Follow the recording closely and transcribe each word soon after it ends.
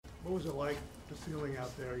What was it like, the feeling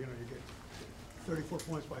out there? You know, you get 34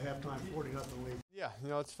 points by halftime, 40-0 lead. Yeah,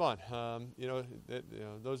 it's fun.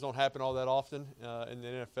 Those don't happen all that often in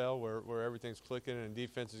the NFL, where everything's clicking and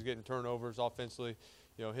defense is getting turnovers offensively.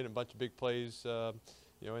 Hitting a bunch of big plays. In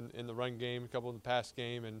the run game, a couple in the pass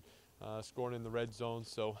game, and scoring in the red zone.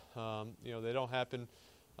 So they don't happen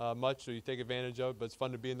much, so you take advantage of it. But it's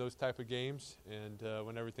fun to be in those type of games, and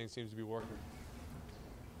when everything seems to be working.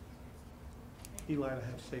 Eli, to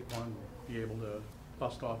have Saquon be able to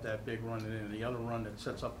bust off that big run and then the other run that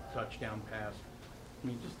sets up the touchdown pass. I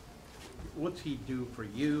mean, just what's he do for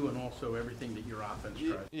you and also everything that your offense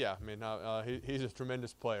tries? Yeah, I mean, he's a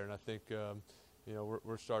tremendous player, and I think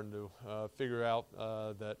we're starting to figure out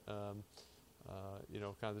that kind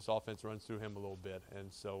of this offense runs through him a little bit,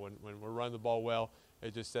 and so when we're running the ball well,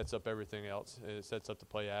 it just sets up everything else. It sets up the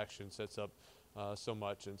play action, sets up so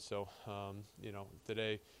much, and so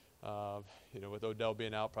today. With Odell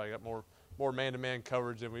being out, probably got more man-to-man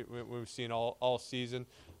coverage than we've seen all season.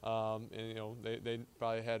 They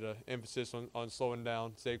probably had an emphasis on slowing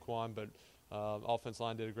down Saquon, but offense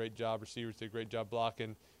line did a great job. Receivers did a great job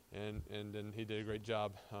blocking, and then he did a great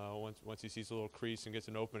job once he sees a little crease and gets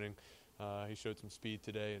an opening. He showed some speed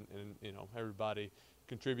today, and everybody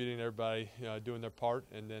contributing, everybody doing their part,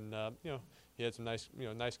 and then he had some nice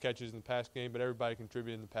catches in the pass game, but everybody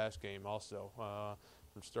contributed in the pass game also.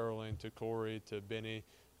 From Sterling to Corey to Benny,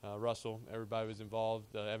 Russell, everybody was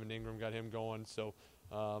involved. Evan Ingram got him going, so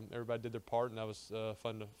everybody did their part, and that was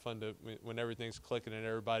fun to when everything's clicking and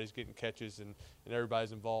everybody's getting catches and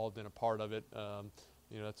everybody's involved and a part of it.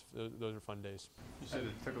 Those are fun days. You said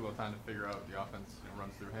it took a little time to figure out the offense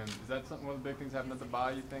runs through him. Is that one of the big things happening at the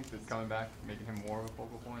bye, you think, that's coming back, making him more of a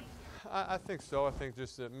focal point? I think so. I think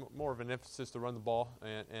just more of an emphasis to run the ball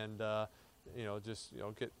and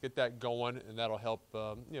get that going, and that'll help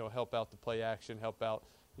help out the play action, help out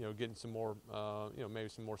getting some more maybe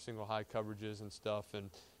some more single high coverages and stuff, and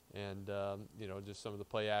just some of the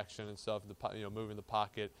play action and stuff, moving the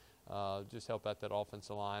pocket, just help out that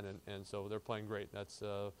offensive line, and so they're playing great. That's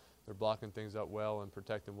they're blocking things up well and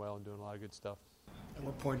protecting well and doing a lot of good stuff. At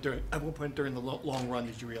what point during the long run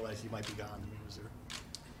did you realize he might be gone? I mean, was there? I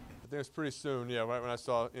think it was pretty soon. Yeah, right when I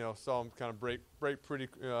saw him kind of break pretty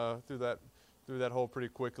through that hole pretty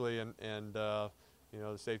quickly, and the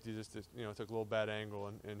safety just took a little bad angle,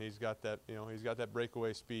 and he's got that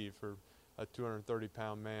breakaway speed for a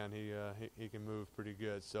 230-pound man. He can move pretty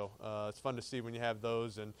good. So it's fun to see when you have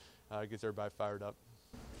those, and it gets everybody fired up.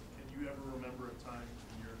 Can you ever remember a time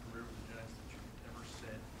in your career with the Giants that you ever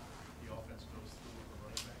said the offense goes through with the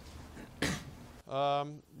running backs?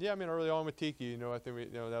 Yeah, I mean early on with Tiki, I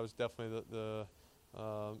think that was definitely the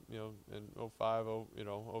in 05,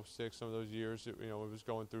 06, some of those years, it was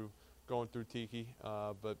going through Tiki,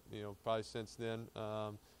 but probably since then,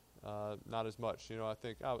 not as much. I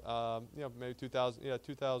think maybe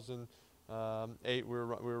 2008 we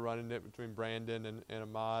were running it between Brandon and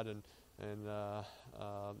Ahmad and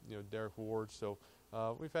Derek Ward. So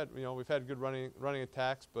we've had good running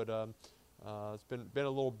attacks, but it's been a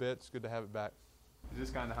little bit. It's good to have it back. Is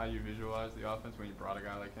this kind of how you visualize the offense when you brought a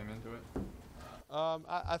guy like him into it?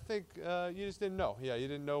 I think you just didn't know. Yeah, you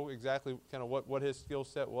didn't know exactly kind of what his skill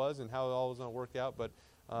set was and how it all was going to work out. But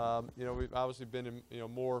we've obviously been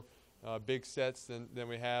in more big sets than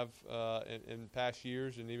we have in past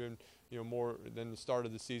years, and even more than the start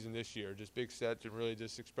of the season this year. Just big sets and really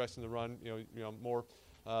just expressing the run. More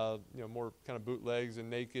more kind of bootlegs and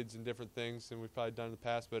nakeds and different things than we've probably done in the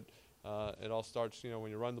past. But it all starts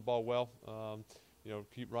when you run the ball well.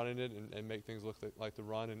 Keep running it and make things look like the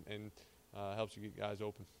run and helps you get guys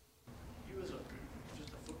open. You as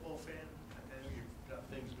just a football fan, I know you've got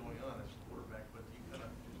things going on as a quarterback, but do you kind of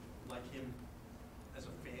like him as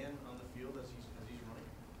a fan on the field as he's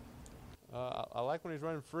running? I like when he's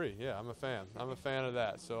running free. Yeah, I'm a fan. I'm a fan of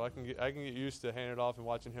that. So I can get used to handing it off and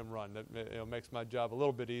watching him run. That makes my job a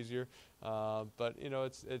little bit easier. But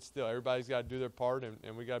it's still everybody's got to do their part,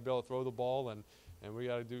 and we got to be able to throw the ball and we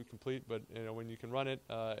got to do complete. But when you can run it,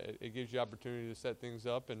 it gives you opportunity to set things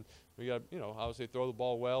up, and we got obviously throw the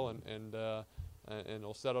ball well and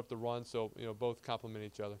it'll set up the run. So both complement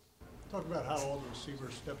each other. Talk about how all the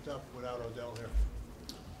receivers stepped up without Odell here.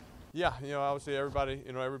 Yeah, obviously everybody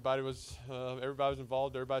was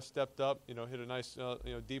involved. Everybody stepped up. Hit a nice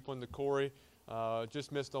deep one to Corey.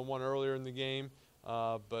 Just missed on one earlier in the game.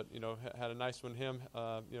 But had a nice one.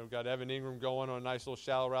 Got Evan Ingram going on a nice little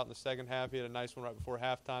shallow route in the second half. He had a nice one right before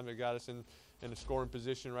halftime that got us in the scoring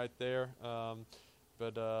position right there.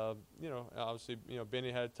 But obviously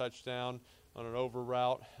Benny had a touchdown. on an over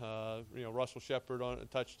route. Russell Shepard on a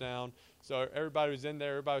touchdown. So everybody was in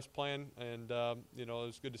there, everybody was playing, and it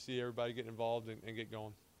was good to see everybody getting involved and get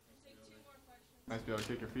going. Nice to be able to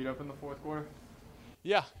kick your feet up in the fourth quarter.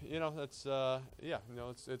 Yeah, that's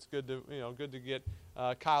it's good to good to get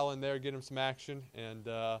Kyle in there, get him some action, and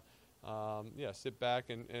sit back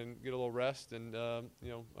and get a little rest, and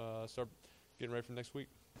start getting ready for next week.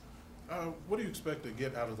 What do you expect to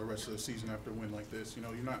get out of the rest of the season after a win like this?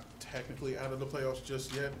 You're not technically out of the playoffs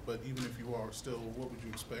just yet, but even if you are, still, what would you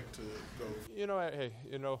expect to go?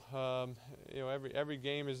 Every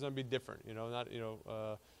game is going to be different.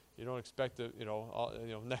 You don't expect to,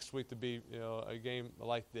 next week to be, a game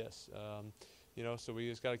like this. So we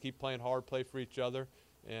just got to keep playing hard, play for each other,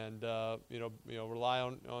 and rely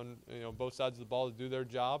on both sides of the ball to do their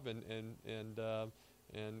job, and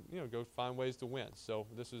go find ways to win. So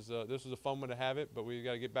this was a fun one to have it, but we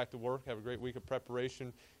got to get back to work, have a great week of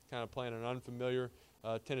preparation, kind of playing an unfamiliar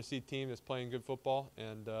Tennessee team that's playing good football,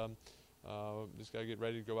 and just got to get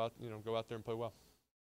ready to go out there and play well.